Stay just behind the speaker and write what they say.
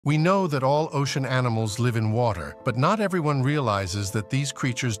We know that all ocean animals live in water, but not everyone realizes that these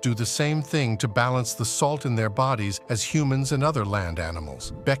creatures do the same thing to balance the salt in their bodies as humans and other land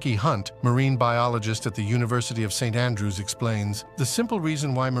animals. Becky Hunt, marine biologist at the University of St. Andrews, explains, "The simple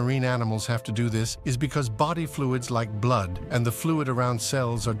reason why marine animals have to do this is because body fluids like blood and the fluid around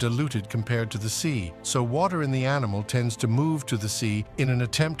cells are diluted compared to the sea, so water in the animal tends to move to the sea in an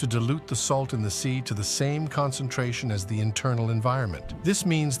attempt to dilute the salt in the sea to the same concentration as the internal environment. This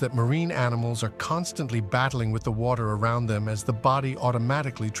means that marine animals are constantly battling with the water around them as the body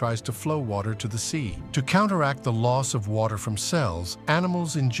automatically tries to flow water to the sea. To counteract the loss of water from cells,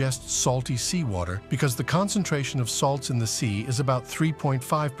 animals ingest salty seawater because the concentration of salts in the sea is about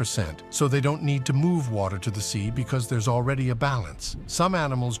 3.5%, so they don't need to move water to the sea because there's already a balance. Some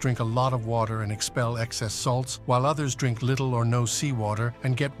animals drink a lot of water and expel excess salts, while others drink little or no seawater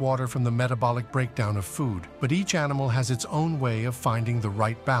and get water from the metabolic breakdown of food. But each animal has its own way of finding the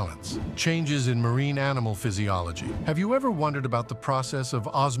right balance. Changes in marine animal physiology. Have you ever wondered about the process of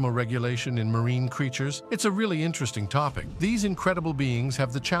osmoregulation in marine creatures? It's a really interesting topic. These incredible beings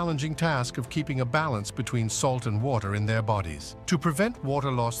have the challenging task of keeping a balance between salt and water in their bodies. To prevent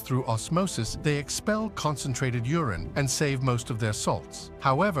water loss through osmosis, they expel concentrated urine and save most of their salts.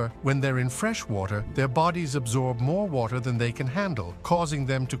 However, when they're in fresh water, their bodies absorb more water than they can handle, causing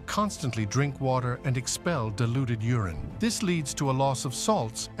them to constantly drink water and expel diluted urine. This leads to a loss of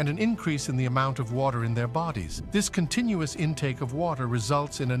salts and an increase in the amount of water in their bodies. This continuous intake of water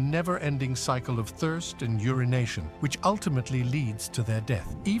results in a never-ending cycle of thirst and urination, which ultimately leads to their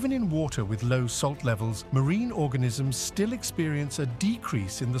death. Even in water with low salt levels, marine organisms still experience a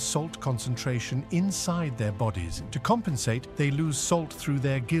decrease in the salt concentration inside their bodies. To compensate, they lose salt through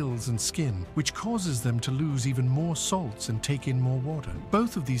their gills and skin, which causes them to lose even more salts and take in more water.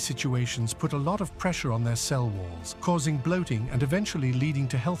 Both of these situations put a lot of pressure on their cell walls, causing bloating and eventually leading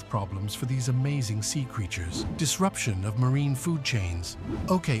to health problems for these amazing sea creatures. Disruption of marine food chains.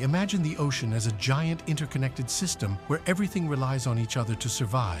 Okay, imagine the ocean as a giant interconnected system where everything relies on each other to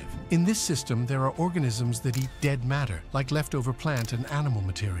survive. In this system, there are organisms that eat dead matter, like leftover plant and animal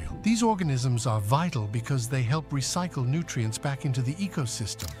material. These organisms are vital because they help recycle nutrients back into the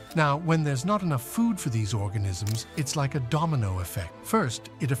ecosystem. Now, when there's not enough food for these organisms, it's like a domino effect. First,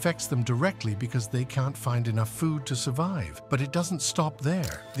 it affects them directly because they can't find enough food to survive, but it doesn't stop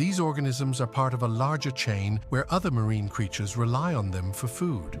there. These organisms are part of a larger chain where other marine creatures rely on them for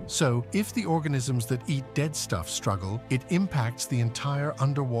food. So, if the organisms that eat dead stuff struggle, it impacts the entire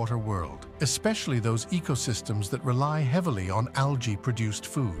underwater world, especially those ecosystems that rely heavily on algae-produced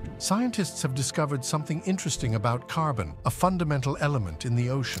food. Scientists have discovered something interesting about carbon, a fundamental element in the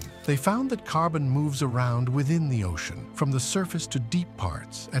ocean. They found that carbon moves around within the ocean, from the surface to deep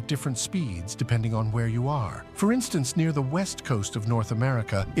parts, at different speeds depending on where you are. For instance, near the west coast of North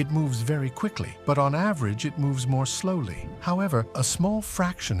America, it moves very quickly, but on average it moves more slowly. However, a small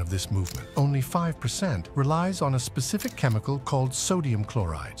fraction of this movement, only 5%, relies on a specific chemical called sodium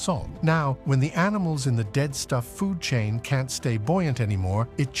chloride, salt. Now, when the animals in the dead stuff food chain can't stay buoyant anymore,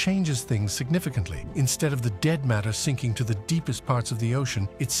 it changes things significantly. Instead of the dead matter sinking to the deepest parts of the ocean,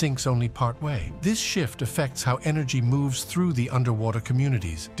 it sinks only partway. This shift affects how energy moves through the underwater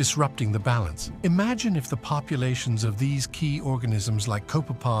communities, disrupting the balance. Imagine if the populations of these key organisms like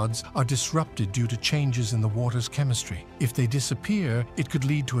copepods are disrupted due to changes in the water's chemistry. If they disappear, it could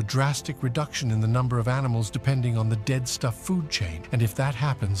lead to a drastic reduction in the number of animals depending on the dead stuff food chain. And if that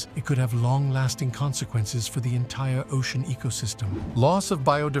happens, it could have long-lasting consequences for the entire ocean ecosystem. Loss of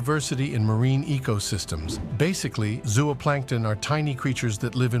biodiversity in marine ecosystems. Basically, zooplankton are tiny creatures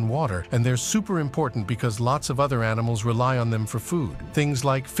that live in water, and they're super important because lots of other animals rely on them for food. Things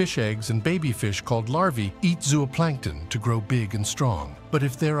like fish eggs and baby fish called larvae eat zooplankton to grow big and strong. But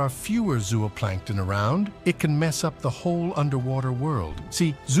if there are fewer zooplankton around, it can mess up the whole underwater world.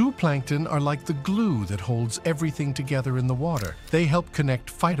 See, zooplankton are like the glue that holds everything together in the water. They help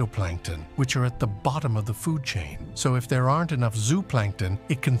connect phytoplankton, which are at the bottom of the food chain. So if there aren't enough zooplankton,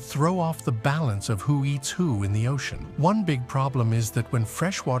 it can throw off the balance of who eats who in the ocean. One big problem is that when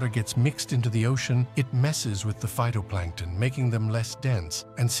fresh water gets mixed into the ocean, it messes with the phytoplankton, making them less dense.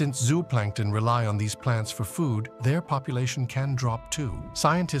 And since zooplankton rely on these plants for food, their population can drop too.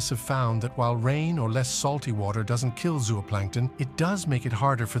 Scientists have found that while rain or less salty water doesn't kill zooplankton, it does make it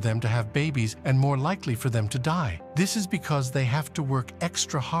harder for them to have babies and more likely for them to die. This is because they have to work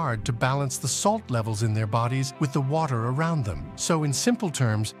extra hard to balance the salt levels in their bodies with the water around them. So in simple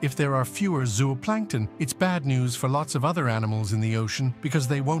terms, if there are fewer zooplankton, it's bad news for lots of other animals in the ocean because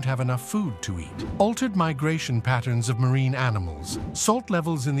they won't have enough food to eat. Altered migration patterns of marine animals. Salt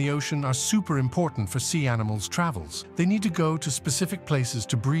levels in the ocean are super important for sea animals' travels. They need to go to specific places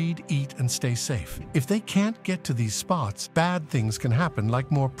to breed, eat, and stay safe. If they can't get to these spots, bad things can happen, like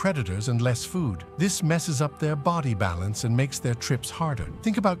more predators and less food. This messes up their body balance and makes their trips harder.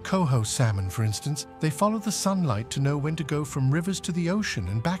 Think about coho salmon, for instance. They follow the sunlight to know when to go from rivers to the ocean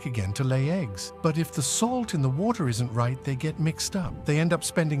and back again to lay eggs. But if the salt in the water isn't right, they get mixed up. They end up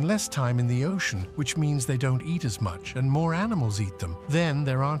spending less time in the ocean, which means they don't eat as much, and more animals eat them. Then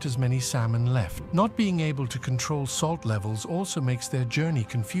there aren't as many salmon left. Not being able to control salt levels also makes their journey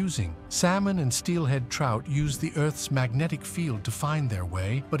confusing. Salmon and steelhead trout use the Earth's magnetic field to find their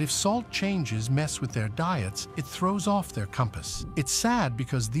way, but if salt changes mess with their diets, it throws off their compass. It's sad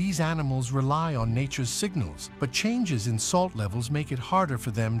because these animals rely on nature's signals, but changes in salt levels make it harder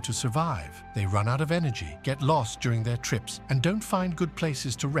for them to survive. They run out of energy, get lost during their trips, and don't find good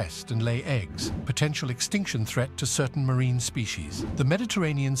places to rest and lay eggs. Potential extinction threat to certain marine species. The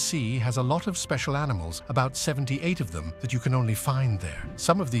Mediterranean Sea has a lot of special animals, about 78 of them, that you can only find there.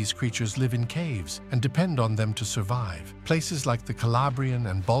 Some of these creatures live in caves and depend on them to survive. Places like the Calabrian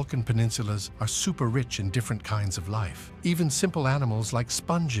and Balkan peninsulas are super rich in different kinds of life. Even simple animals like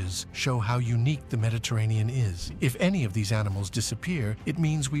sponges show how unique the Mediterranean is. If any of these animals disappear, it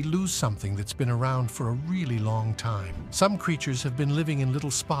means we lose something that's been around for a really long time. Some creatures have been living in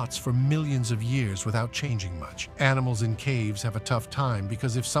little spots for millions of years without changing much. Animals in caves have a tough time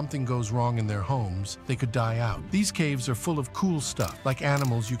because if something goes wrong in their homes, they could die out. These caves are full of cool stuff, like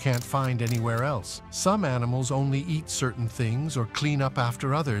animals you can't find anywhere else. Some animals only eat certain things or clean up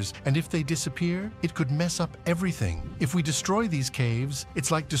after others, and if they disappear, it could mess up everything. If we destroy these caves,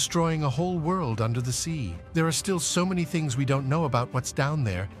 it's like destroying a whole world under the sea. There are still so many things we don't know about what's down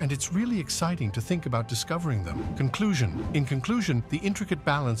there, and it's really exciting to think about discovering them. Conclusion. In conclusion, the intricate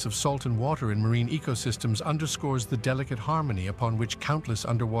balance of salt and water in marine ecosystems underscores the delicate harmony upon which countless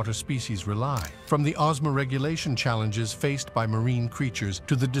underwater species rely. From the osmoregulation challenges faced by marine creatures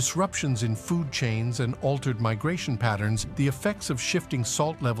to the disruptions in food chains and altered migration patterns, the effects of shifting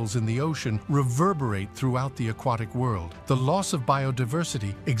salt levels in the ocean reverberate throughout the aquatic world. The loss of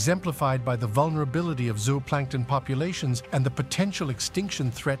biodiversity, exemplified by the vulnerability of zooplankton populations and the potential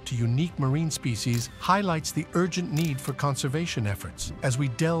extinction threat to unique marine species, highlights the urgent need for conservation efforts. As we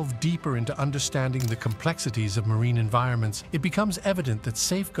delve deeper into understanding the complexities of marine environments, it becomes evident that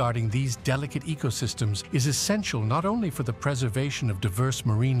safeguarding these delicate ecosystems is essential not only for the preservation of diverse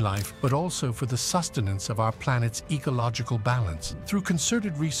marine life, but also for the sustenance of our planet's ecological balance. Through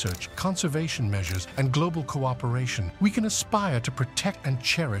concerted research, conservation measures, and global cooperation, we can aspire to protect and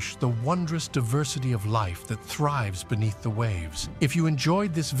cherish the wondrous diversity of life that thrives beneath the waves. If you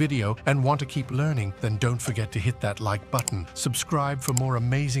enjoyed this video and want to keep learning, then don't forget to hit that like button, subscribe for more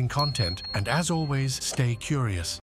amazing content, and as always, stay curious.